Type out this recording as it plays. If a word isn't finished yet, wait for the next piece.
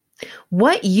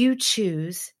What you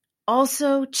choose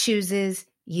also chooses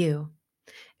you.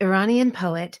 Iranian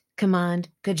poet Kamand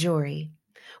Kajori.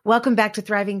 Welcome back to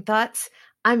Thriving Thoughts.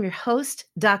 I'm your host,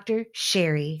 Dr.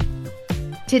 Sherry.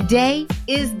 Today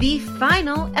is the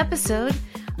final episode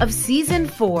of Season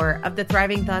 4 of the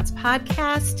Thriving Thoughts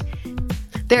podcast.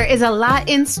 There is a lot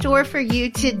in store for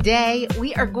you today.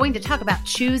 We are going to talk about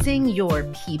choosing your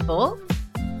people.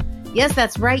 Yes,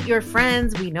 that's right, your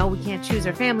friends. We know we can't choose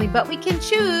our family, but we can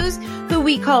choose who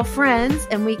we call friends,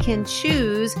 and we can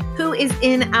choose who is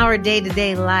in our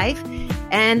day-to-day life.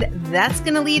 And that's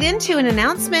going to lead into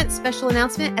an special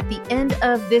announcement at the end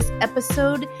of this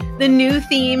episode, the new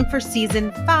theme for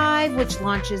Season 5, which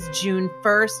launches June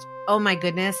 1st. Oh my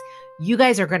goodness, you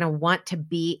guys are going to want to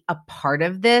be a part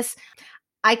of this.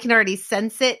 I can already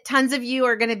sense it. Tons of you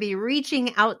are going to be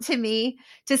reaching out to me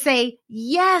to say,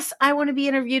 yes, I want to be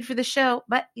interviewed for the show,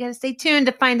 but you got to stay tuned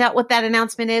to find out what that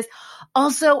announcement is.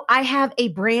 Also, I have a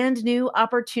brand new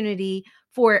opportunity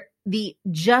for the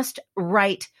Just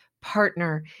Right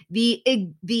partner, the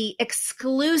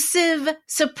exclusive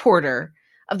supporter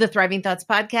of the Thriving Thoughts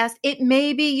podcast. It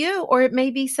may be you, or it may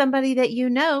be somebody that you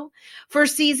know. For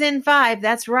Season 5,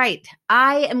 that's right.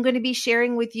 I am going to be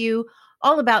sharing with you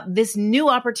all about this new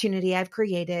opportunity I've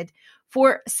created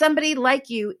for somebody like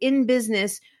you in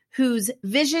business whose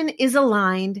vision is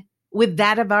aligned with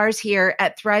that of ours here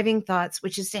at Thriving Thoughts,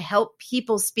 which is to help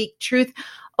people speak truth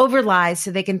over lies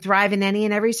so they can thrive in any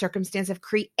and every circumstance. I've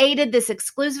created this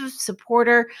exclusive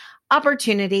supporter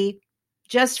opportunity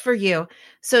just for you.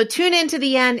 So tune in to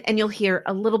the end and you'll hear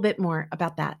a little bit more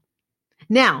about that.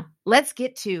 Now, let's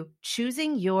get to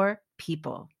choosing your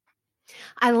people.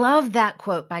 I love that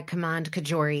quote by Kamand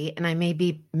Kajori, and I may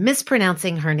be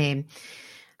mispronouncing her name,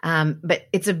 but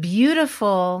it's a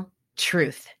beautiful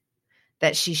truth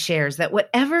that she shares, that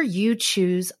whatever you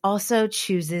choose also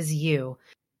chooses you.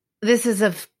 This is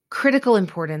of critical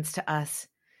importance to us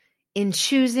in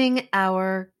choosing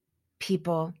our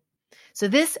people. So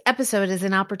this episode is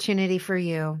an opportunity for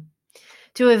you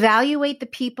to evaluate the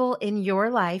people in your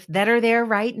life that are there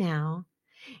right now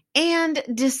and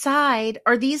decide,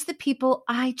 are these the people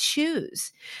I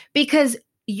choose? Because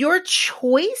your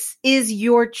choice is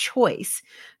your choice.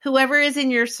 Whoever is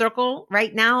in your circle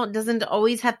right now doesn't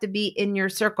always have to be in your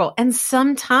circle. And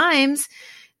sometimes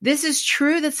this is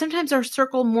true, that sometimes our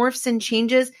circle morphs and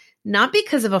changes, not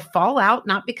because of a fallout,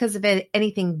 not because of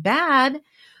anything bad,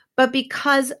 but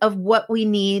because of what we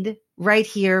need right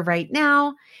here, right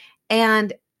now,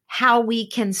 and how we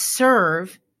can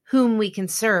serve whom we can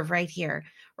serve right here,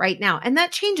 right now. And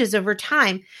that changes over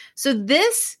time. So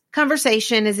this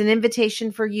conversation is an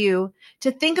invitation for you to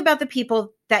think about the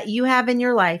people that you have in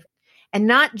your life, and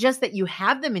not just that you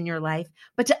have them in your life,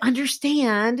 but to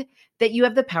understand that you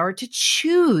have the power to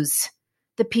choose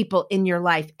the people in your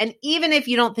life. And even if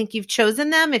you don't think you've chosen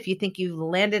them, if you think you've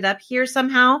landed up here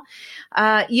somehow,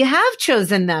 you have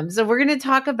chosen them. So we're going to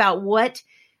talk about what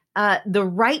the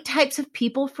right types of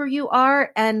people for you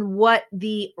are and what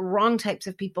the wrong types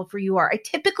of people for you are. I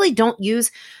typically don't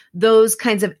use those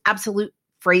kinds of absolute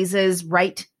phrases,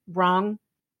 right, wrong,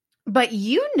 but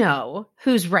you know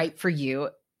who's right for you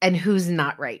and who's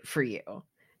not right for you.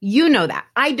 You know that.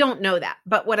 I don't know that.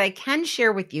 But what I can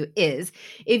share with you is,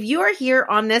 if you're here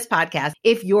on this podcast,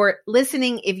 if you're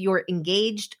listening, if you're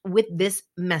engaged with this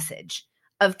message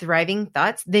of Thriving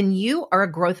Thoughts, then you are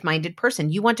a growth-minded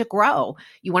person. You want to grow.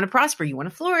 You want to prosper. You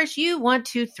want to flourish. You want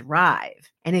to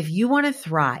thrive. And if you want to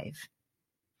thrive,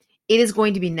 it is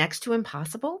going to be next to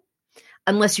impossible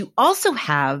unless you also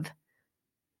have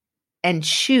and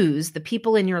choose the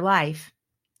people in your life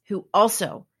who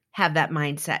also have that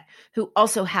mindset, who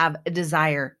also have a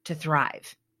desire to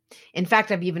thrive. In fact,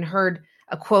 I've even heard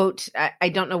a quote, I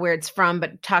don't know where it's from,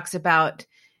 but it talks about,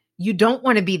 you don't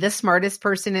want to be the smartest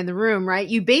person in the room, right?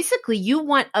 You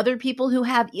want other people who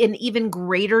have an even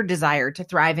greater desire to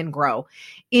thrive and grow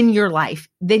in your life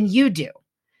than you do.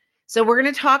 So we're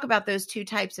going to talk about those two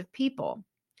types of people.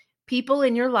 People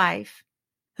in your life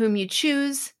whom you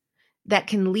choose that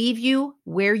can leave you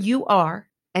where you are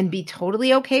and be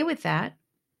totally okay with that,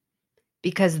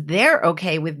 because they're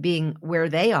okay with being where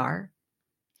they are,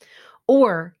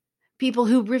 or people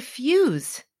who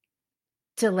refuse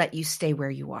to let you stay where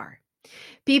you are.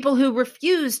 People who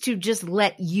refuse to just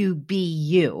let you be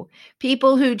you.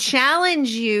 People who challenge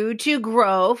you to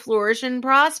grow, flourish, and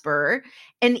prosper.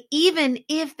 And even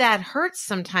if that hurts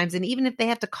sometimes, and even if they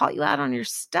have to call you out on your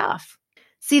stuff,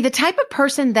 See, the type of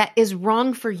person that is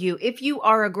wrong for you, if you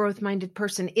are a growth-minded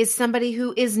person, is somebody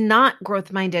who is not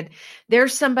growth-minded.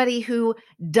 There's somebody who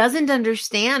doesn't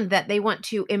understand that they want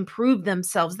to improve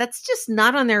themselves. That's just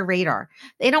not on their radar.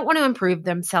 They don't want to improve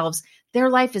themselves. Their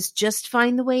life is just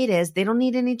fine the way it is. They don't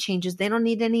need any changes. They don't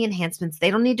need any enhancements. They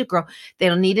don't need to grow. They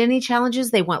don't need any challenges.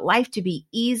 They want life to be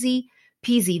easy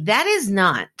peasy. That is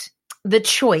not the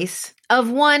choice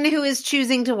of one who is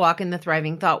choosing to walk in the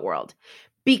thriving thought world.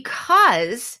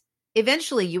 Because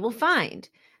eventually you will find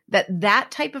that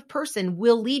that type of person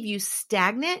will leave you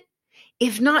stagnant,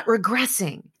 if not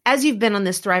regressing. As you've been on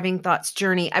this Thriving Thoughts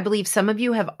journey, I believe some of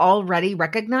you have already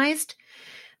recognized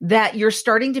that you're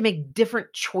starting to make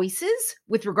different choices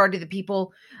with regard to the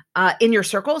people in your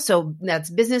circle. So that's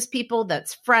business people,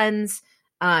 that's friends,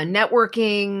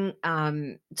 networking,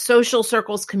 social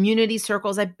circles, community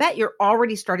circles. I bet you're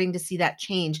already starting to see that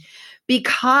change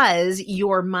because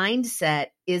your mindset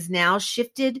is now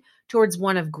shifted towards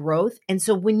one of growth. And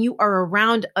so when you are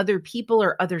around other people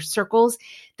or other circles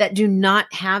that do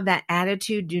not have that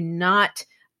attitude, do not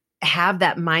have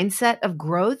that mindset of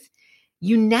growth,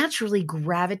 you naturally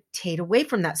gravitate away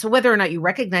from that. So whether or not you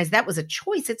recognize that was a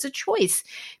choice, it's a choice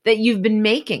that you've been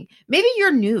making. Maybe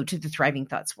you're new to the Thriving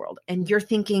Thoughts world and you're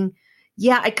thinking,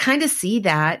 yeah, I kind of see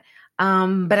that,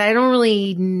 but I don't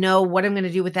really know what I'm going to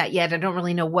do with that yet. I don't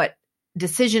really know what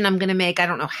decision I'm going to make. I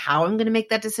don't know how I'm going to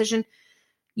make that decision.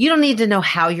 You don't need to know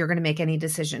how you're going to make any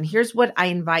decision. Here's what I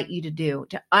invite you to do: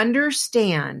 to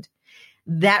understand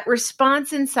that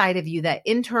response inside of you, that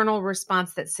internal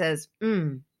response that says,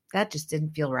 that just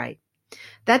didn't feel right.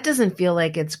 That doesn't feel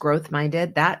like it's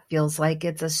growth-minded. That feels like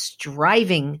it's a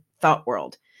striving thought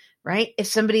world, right? If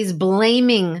somebody's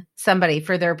blaming somebody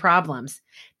for their problems,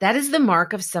 that is the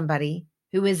mark of somebody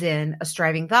who is in a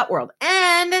striving thought world.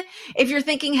 And if you're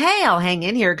thinking, hey, I'll hang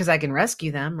in here because I can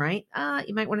rescue them, right?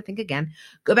 You might want to think again.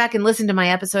 Go back and listen to my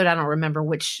episode. I don't remember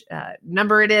which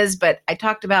number it is, but I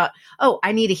talked about,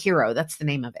 I need a hero. That's the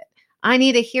name of it. I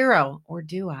need a hero. Or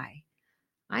do I?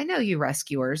 I know you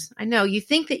rescuers. I know you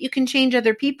think that you can change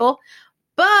other people,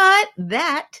 but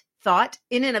that thought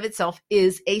in and of itself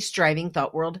is a striving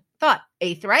thought world thought.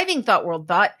 A thriving thought world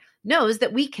thought knows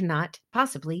that we cannot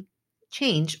possibly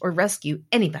change or rescue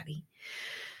anybody.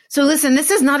 So listen,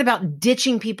 this is not about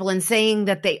ditching people and saying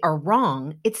that they are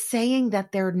wrong. It's saying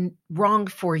that they're wrong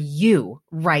for you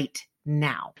right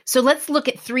now. So let's look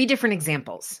at 3 different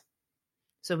examples.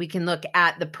 So we can look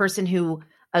at the person who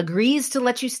agrees to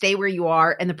let you stay where you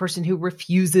are and the person who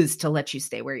refuses to let you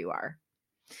stay where you are.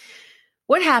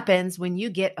 What happens when you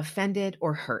get offended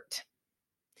or hurt?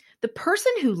 The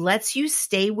person who lets you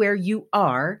stay where you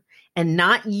are and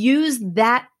not use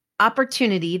that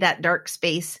opportunity, that dark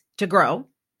space to grow,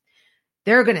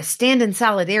 they're going to stand in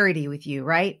solidarity with you,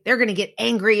 right? They're going to get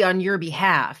angry on your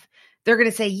behalf. They're going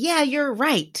to say, yeah, you're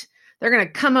right. They're going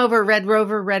to come over Red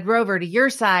Rover to your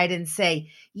side and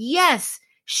say, yes,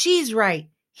 she's right.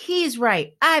 He's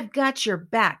right. I've got your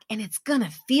back. And it's going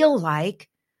to feel like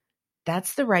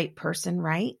that's the right person,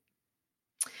 right?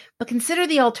 But consider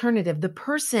the alternative, the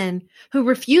person who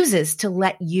refuses to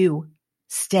let you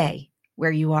stay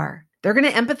where you are. They're going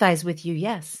to empathize with you.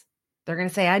 Yes. They're going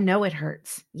to say, I know it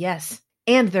hurts. Yes.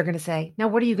 And they're going to say, now,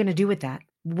 what are you going to do with that?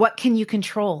 What can you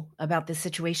control about this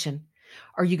situation?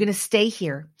 Are you going to stay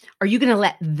here? Are you going to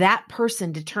let that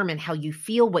person determine how you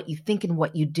feel, what you think, and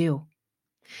what you do?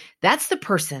 That's the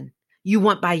person you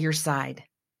want by your side.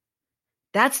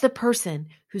 That's the person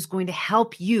who's going to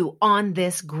help you on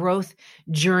this growth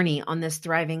journey, on this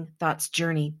Thriving Thoughts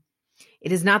journey.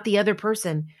 It is not the other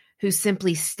person who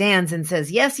simply stands and says,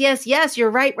 yes, yes, yes,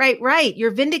 you're right, right, right.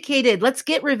 You're vindicated. Let's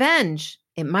get revenge.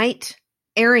 It might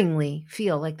erringly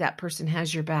feel like that person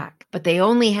has your back, but they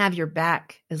only have your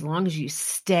back as long as you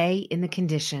stay in the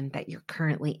condition that you're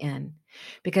currently in.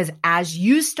 Because as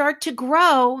you start to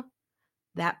grow,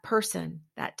 that person,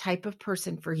 that type of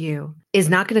person for you, is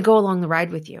not going to go along the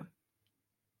ride with you.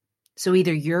 So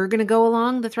either you're going to go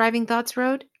along the Thriving Thoughts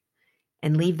road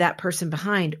and leave that person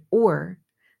behind, or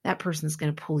that person's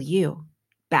going to pull you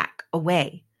back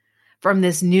away from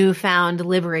this newfound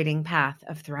liberating path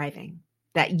of thriving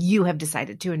that you have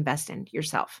decided to invest in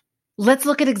yourself. Let's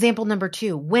look at example number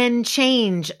 2. When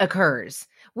change occurs.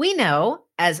 We know,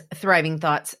 as Thriving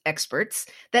Thoughts experts,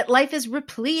 that life is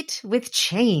replete with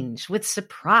change, with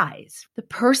surprise. The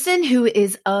person who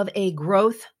is of a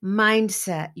growth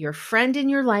mindset, your friend in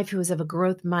your life who is of a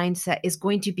growth mindset, is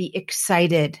going to be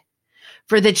excited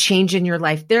for the change in your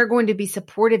life. They're going to be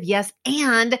supportive, yes,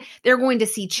 and they're going to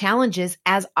see challenges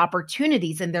as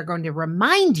opportunities, and they're going to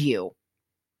remind you.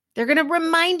 They're going to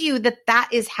remind you that that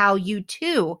is how you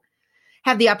too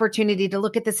have the opportunity to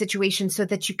look at the situation so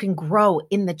that you can grow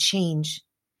in the change.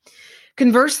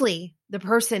 Conversely, the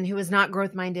person who is not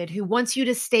growth-minded, who wants you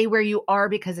to stay where you are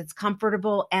because it's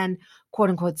comfortable and quote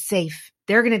unquote safe,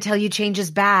 they're going to tell you change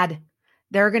is bad.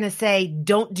 They're going to say,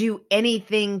 don't do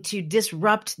anything to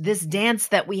disrupt this dance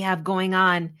that we have going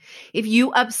on. If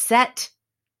you upset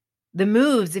the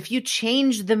moves, if you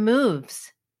change the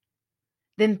moves,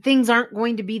 then things aren't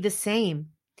going to be the same.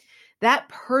 That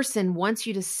person wants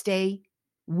you to stay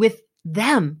with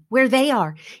them where they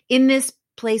are in this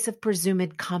place of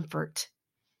presumed comfort.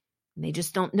 And they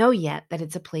just don't know yet that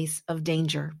it's a place of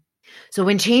danger. So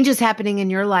when change is happening in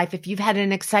your life, if you've had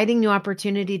an exciting new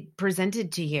opportunity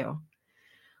presented to you,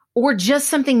 or just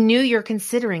something new you're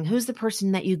considering, who's the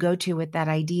person that you go to with that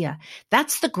idea?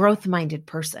 That's the growth-minded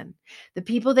person. The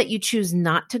people that you choose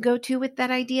not to go to with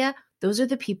that idea, those are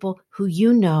the people who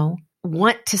you know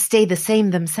want to stay the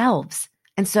same themselves.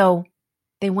 And so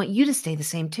they want you to stay the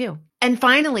same too. And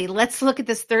finally, let's look at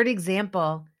this third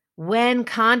example. When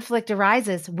conflict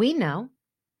arises, we know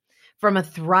from a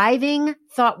thriving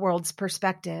thought world's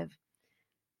perspective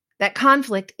that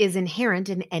conflict is inherent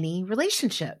in any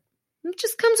relationship. It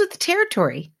just comes with the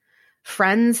territory.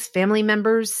 Friends, family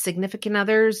members, significant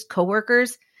others,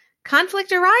 coworkers,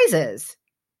 conflict arises.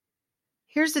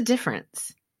 Here's the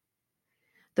difference.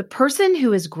 The person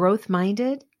who is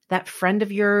growth-minded, that friend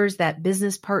of yours, that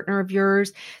business partner of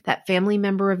yours, that family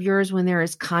member of yours, when there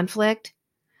is conflict,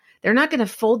 they're not going to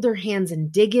fold their hands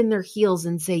and dig in their heels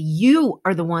and say, you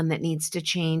are the one that needs to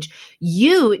change.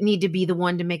 You need to be the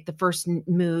one to make the first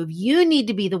move. You need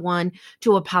to be the one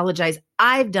to apologize.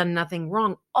 I've done nothing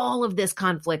wrong. All of this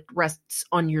conflict rests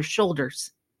on your shoulders.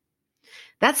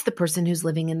 That's the person who's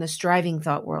living in the striving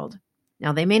thought world.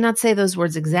 Now, they may not say those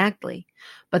words exactly,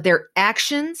 but their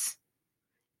actions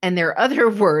and their other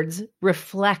words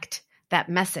reflect that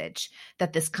message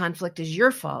that this conflict is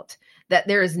your fault, that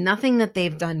there is nothing that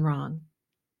they've done wrong.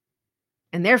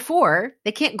 And therefore,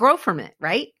 they can't grow from it,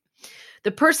 right?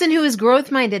 The person who is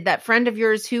growth-minded, that friend of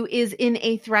yours who is in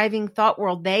a thriving thought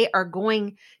world, they are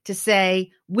going to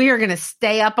say, we're going to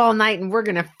stay up all night and we're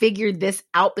going to figure this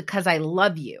out because I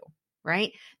love you,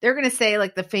 right? They're going to say,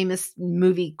 like the famous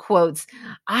movie quotes,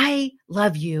 I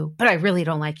love you, but I really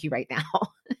don't like you right now.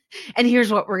 And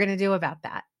here's what we're going to do about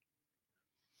that.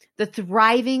 The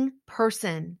thriving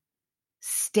person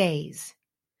stays.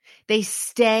 They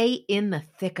stay in the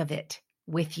thick of it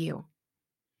with you.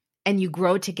 And you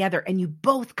grow together and you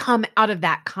both come out of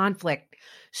that conflict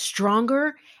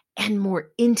stronger and more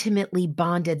intimately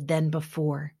bonded than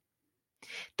before.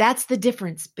 That's the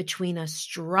difference between a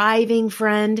striving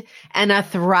friend and a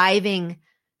thriving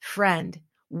friend.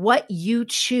 What you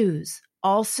choose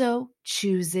also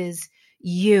chooses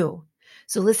you.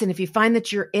 So listen, if you find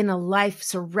that you're in a life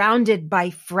surrounded by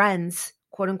friends,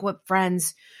 quote unquote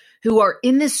friends, who are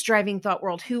in this striving thought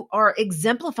world, who are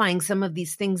exemplifying some of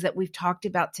these things that we've talked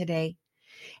about today,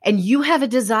 and you have a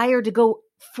desire to go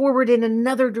forward in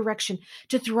another direction,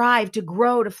 to thrive, to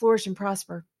grow, to flourish and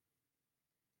prosper,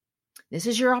 this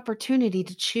is your opportunity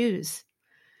to choose.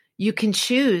 You can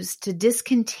choose to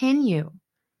discontinue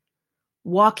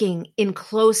walking in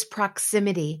close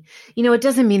proximity. You know, it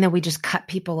doesn't mean that we just cut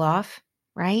people off,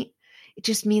 right? It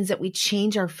just means that we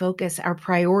change our focus, our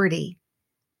priority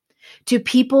to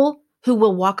people who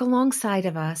will walk alongside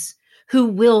of us, who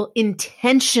will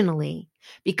intentionally,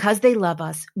 because they love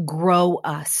us, grow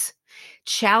us,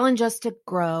 challenge us to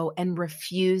grow, and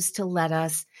refuse to let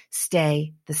us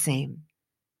stay the same.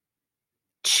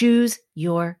 Choose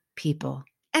your people.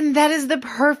 And that is the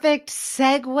perfect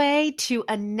segue to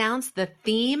announce the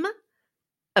theme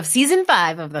of season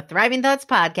 5 of the Thriving Thoughts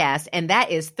podcast, and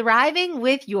that is thriving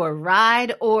with your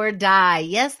ride or die.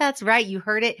 Yes, that's right. You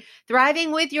heard it.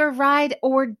 Thriving with your ride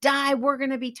or die. We're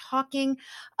going to be talking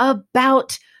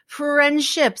about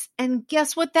friendships. And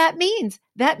guess what that means?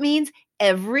 That means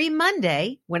every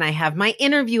Monday when I have my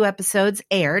interview episodes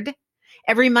aired,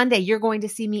 every Monday you're going to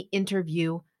see me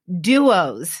interview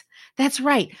duos. That's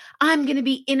right. I'm going to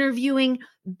be interviewing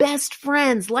best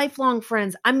friends, lifelong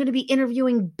friends. I'm going to be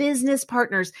interviewing business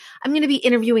partners. I'm going to be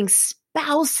interviewing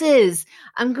spouses.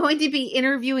 I'm going to be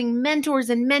interviewing mentors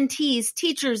and mentees,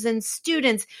 teachers and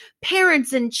students,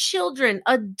 parents and children,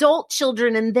 adult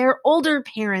children and their older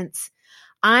parents.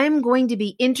 I'm going to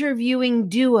be interviewing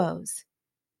duos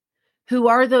who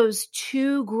are those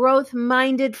two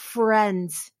growth-minded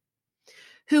friends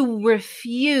who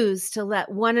refuse to let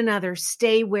one another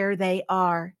stay where they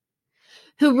are,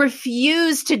 who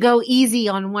refuse to go easy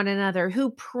on one another,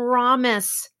 who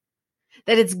promise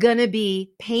that it's going to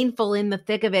be painful in the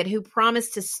thick of it, who promise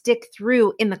to stick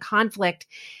through in the conflict.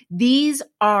 These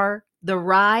are the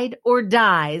ride or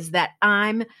dies that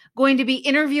I'm going to be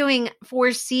interviewing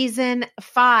for season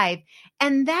 5.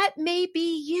 And that may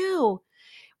be you.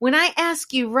 When I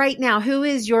ask you right now, who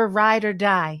is your ride or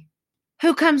die?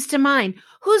 Who comes to mind?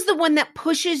 Who's the one that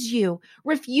pushes you,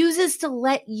 refuses to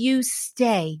let you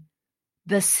stay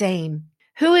the same?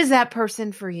 Who is that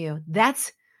person for you?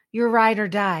 That's your ride or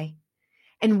die.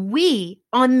 And we,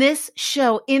 on this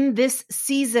show, in this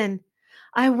season,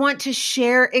 I want to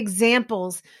share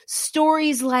examples,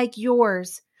 stories like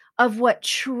yours of what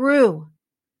true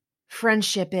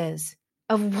friendship is,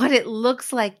 of what it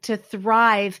looks like to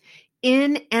thrive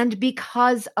in and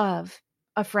because of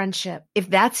a friendship. If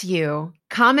that's you,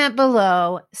 comment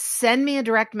below, send me a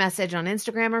direct message on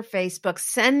Instagram or Facebook,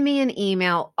 send me an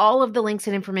email. All of the links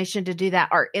and information to do that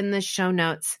are in the show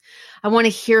notes. I want to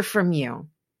hear from you.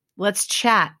 Let's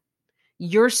chat.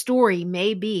 Your story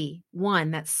may be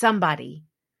one that somebody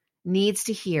needs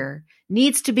to hear,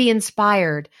 needs to be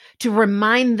inspired to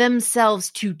remind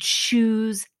themselves to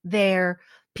choose their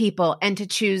people and to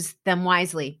choose them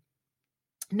wisely.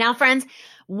 Now, friends,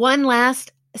 one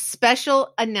last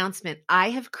special announcement.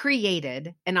 I have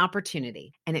created an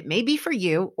opportunity, and it may be for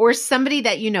you or somebody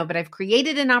that you know, but I've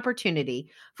created an opportunity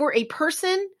for a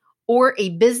person or a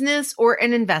business or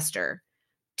an investor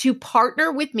to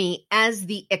partner with me as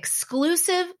the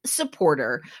exclusive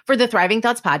supporter for the Thriving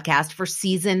Thoughts podcast for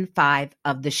season 5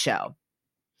 of the show.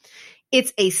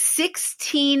 It's a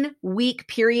 16-week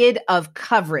period of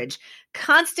coverage,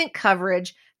 constant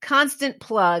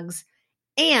plugs.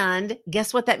 And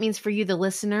guess what that means for you, the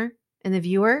listener and the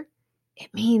viewer?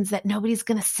 It means that nobody's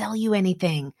going to sell you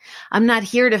anything. I'm not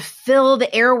here to fill the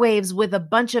airwaves with a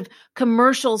bunch of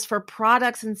commercials for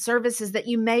products and services that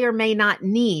you may or may not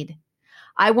need.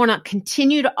 I want to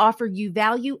continue to offer you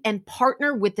value and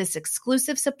partner with this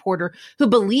exclusive supporter who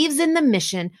believes in the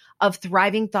mission of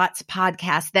Thriving Thoughts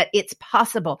podcast, that it's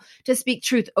possible to speak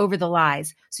truth over the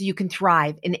lies so you can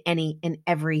thrive in any and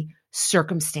every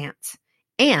circumstance.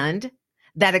 And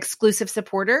that exclusive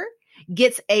supporter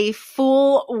gets a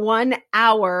full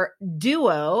 1-hour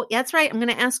duo. That's right. I'm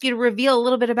going to ask you to reveal a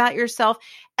little bit about yourself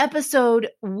episode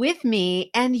with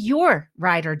me and your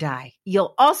ride or die.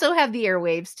 You'll also have the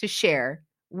airwaves to share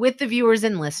with the viewers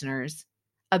and listeners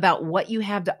about what you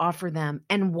have to offer them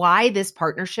and why this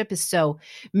partnership is so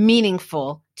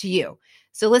meaningful to you.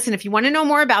 So listen, if you want to know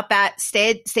more about that,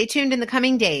 stay tuned in the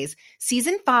coming days.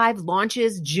 Season 5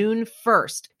 launches June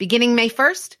 1st. Beginning May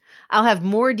 1st, I'll have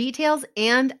more details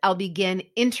and I'll begin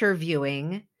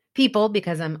interviewing people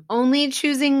because I'm only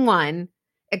choosing one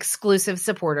exclusive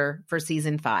supporter for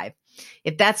season 5.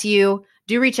 If that's you,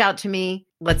 do reach out to me.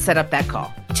 Let's set up that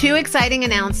call. 2 exciting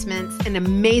announcements, an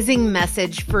amazing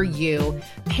message for you,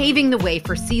 paving the way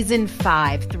for season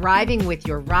 5, thriving with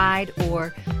your ride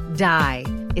or die.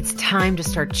 It's time to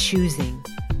start choosing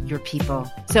your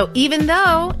people. So even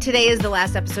though today is the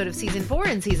last episode of season 4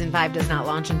 and season 5 does not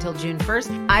launch until June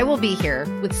 1st, I will be here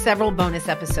with several bonus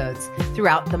episodes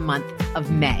throughout the month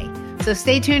of May. So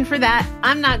stay tuned for that.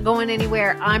 I'm not going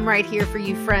anywhere. I'm right here for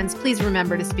you, friends. Please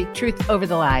remember to speak truth over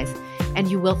the lies,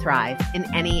 and you will thrive in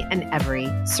any and every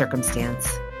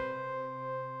circumstance.